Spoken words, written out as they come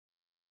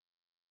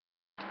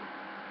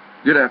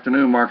Good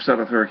afternoon, Mark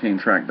Sudduth,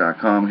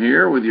 HurricaneTrack.com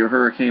here with your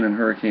Hurricane and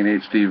Hurricane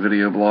HD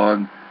video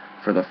blog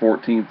for the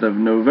 14th of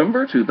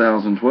November,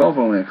 2012.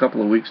 Only a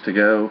couple of weeks to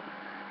go,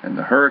 and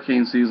the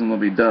hurricane season will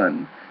be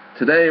done.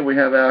 Today we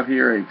have out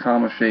here a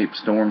comma-shaped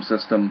storm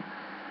system,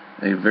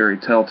 a very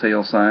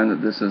telltale sign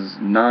that this is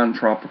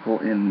non-tropical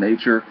in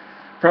nature.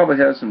 Probably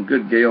has some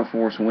good gale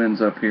force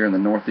winds up here in the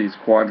northeast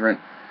quadrant,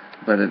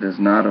 but it is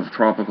not of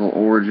tropical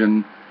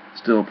origin.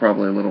 Still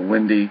probably a little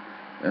windy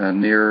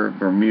near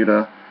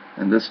Bermuda.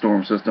 And this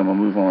storm system will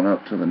move on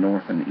up to the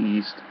north and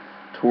east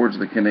towards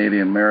the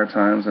Canadian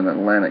Maritimes and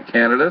Atlantic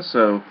Canada.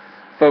 So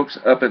folks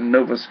up in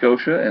Nova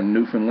Scotia and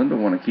Newfoundland will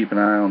want to keep an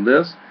eye on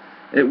this.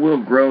 It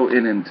will grow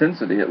in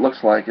intensity, it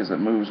looks like, as it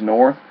moves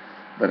north.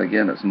 But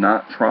again, it's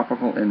not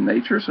tropical in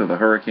nature, so the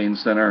Hurricane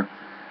Center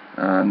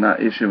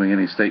not issuing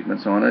any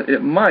statements on it.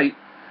 It might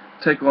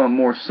take on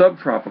more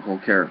subtropical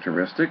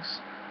characteristics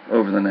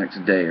over the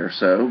next day or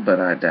so, but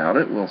I doubt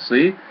it. We'll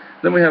see.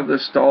 Then we have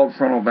this stalled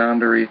frontal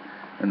boundary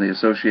and the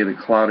associated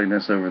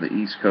cloudiness over the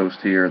east coast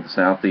here, the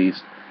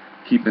southeast,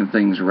 keeping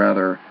things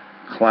rather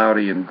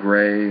cloudy and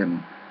gray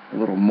and a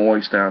little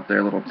moist out there,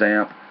 a little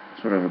damp,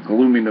 sort of a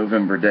gloomy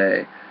November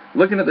day.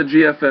 Looking at the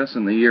GFS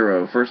and the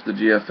Euro, first the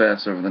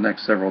GFS over the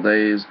next several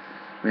days,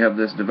 we have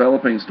this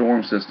developing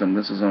storm system.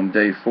 This is on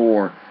day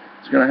 4.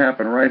 It's going to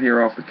happen right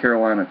here off the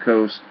Carolina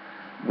coast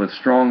with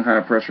strong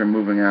high pressure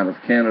moving out of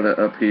Canada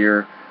up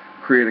here,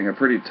 creating a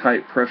pretty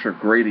tight pressure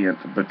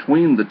gradient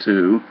between the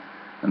two.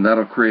 And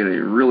that'll create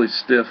a really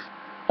stiff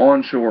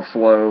onshore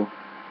flow,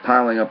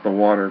 piling up the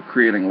water,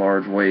 creating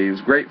large waves.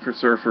 Great for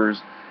surfers,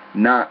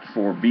 not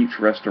for beach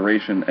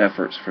restoration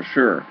efforts for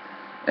sure.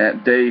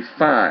 At day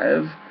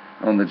 5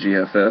 on the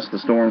GFS, the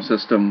storm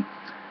system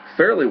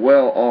fairly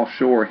well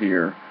offshore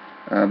here.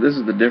 This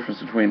is the difference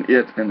between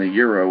it and the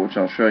Euro, which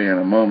I'll show you in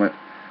a moment.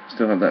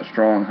 Still have that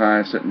strong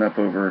high sitting up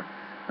over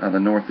the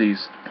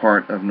northeast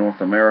part of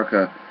North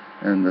America.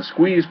 And the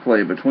squeeze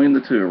play between the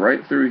two,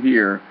 right through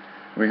here,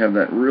 we have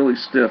that really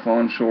stiff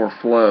onshore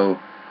flow,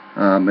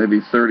 maybe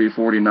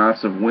 30-40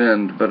 knots of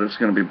wind, but it's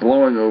going to be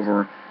blowing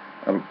over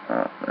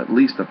at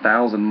least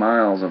 1,000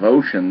 miles of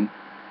ocean,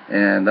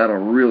 and that'll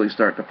really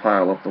start to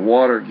pile up the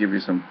water, give you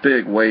some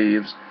big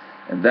waves,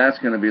 and that's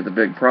going to be the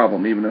big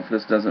problem. Even if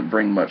this doesn't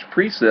bring much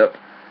precip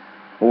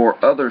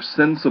or other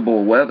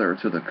sensible weather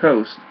to the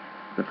coast,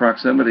 the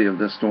proximity of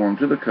this storm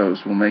to the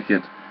coast will make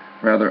it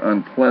rather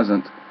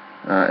unpleasant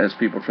as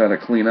people try to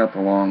clean up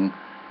along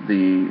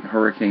the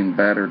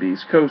hurricane-battered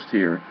east coast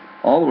here,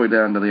 all the way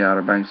down to the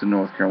Outer Banks of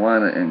North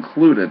Carolina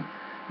included.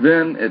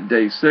 Then at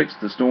day 6,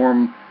 the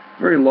storm,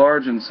 very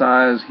large in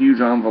size, huge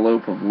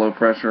envelope of low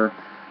pressure,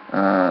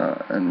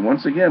 and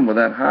once again with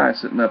that high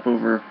sitting up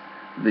over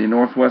the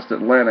northwest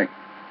Atlantic,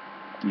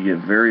 you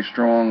get very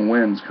strong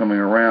winds coming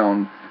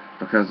around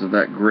because of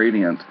that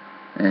gradient,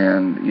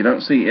 and you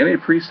don't see any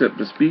precip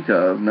to speak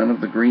of, none of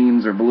the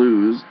greens or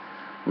blues,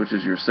 which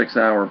is your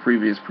 6-hour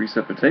previous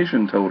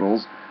precipitation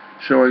totals,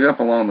 showing up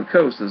along the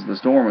coast as the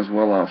storm is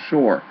well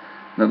offshore.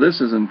 Now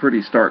this is in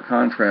pretty stark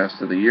contrast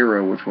to the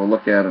Euro, which we'll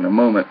look at in a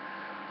moment,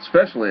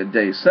 especially at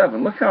day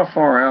 7. Look how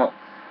far out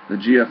the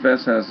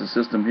GFS has the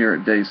system here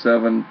at day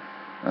 7,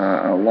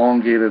 an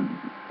elongated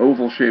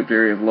oval-shaped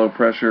area of low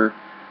pressure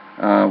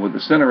with the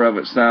center of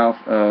it south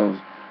of,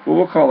 well,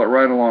 we'll call it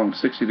right along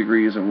 60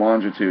 degrees of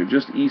longitude,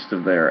 just east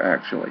of there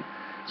actually.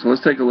 So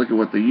let's take a look at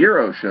what the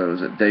Euro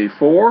shows at day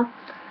 4.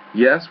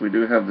 Yes, we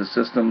do have the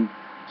system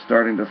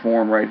starting to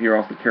form right here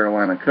off the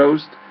Carolina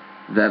coast.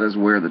 That is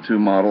where the two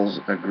models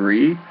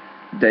agree.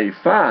 Day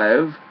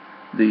 5,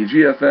 the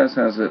GFS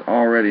has it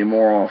already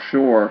more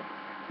offshore,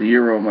 the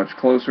Euro much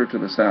closer to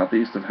the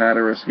southeast of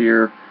Hatteras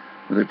here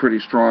with a pretty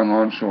strong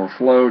onshore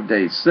flow.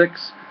 Day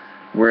 6,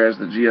 whereas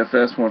the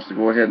GFS wants to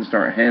go ahead and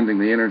start handing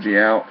the energy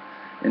out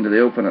into the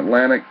open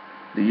Atlantic,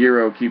 the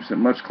Euro keeps it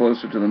much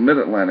closer to the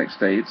mid-Atlantic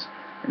states,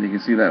 and you can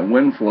see that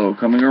wind flow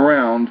coming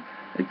around,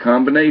 a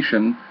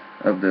combination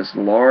of this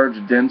large,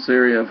 dense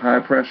area of high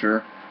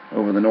pressure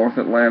over the North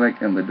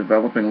Atlantic and the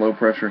developing low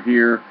pressure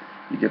here.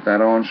 You get that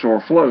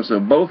onshore flow.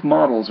 So both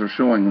models are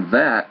showing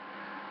that,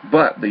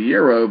 but the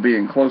Euro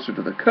being closer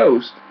to the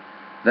coast,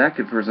 that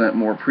could present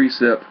more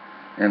precip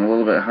and a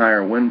little bit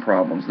higher wind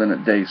problems than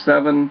at day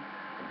 7.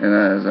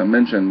 And as I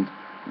mentioned,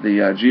 the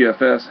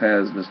GFS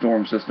has the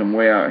storm system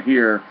way out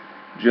here,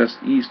 just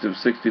east of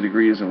 60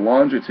 degrees of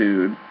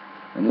longitude.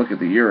 And look at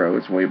the Euro,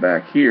 it's way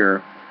back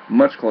here,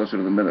 much closer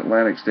to the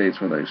mid-Atlantic states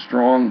with a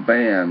strong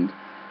band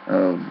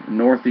of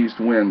northeast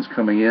winds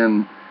coming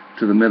in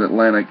to the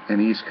mid-Atlantic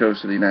and east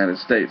coast of the United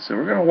States. So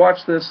we're going to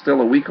watch this,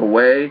 still a week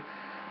away,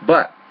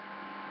 but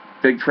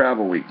big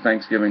travel week,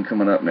 Thanksgiving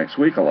coming up next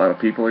week. A lot of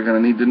people are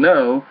going to need to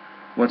know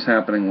what's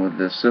happening with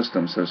this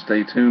system, so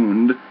stay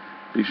tuned.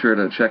 Be sure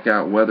to check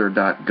out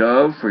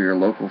weather.gov for your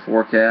local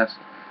forecast.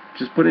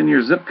 Just put in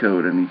your zip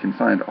code and you can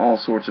find all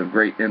sorts of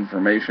great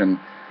information,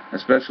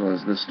 especially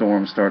as this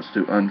storm starts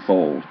to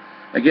unfold.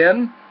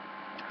 Again,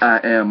 I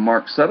am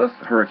Mark Sudduth,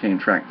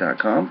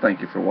 HurricaneTrack.com.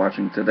 Thank you for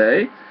watching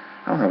today.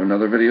 I'll have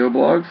another video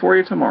blog for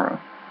you tomorrow.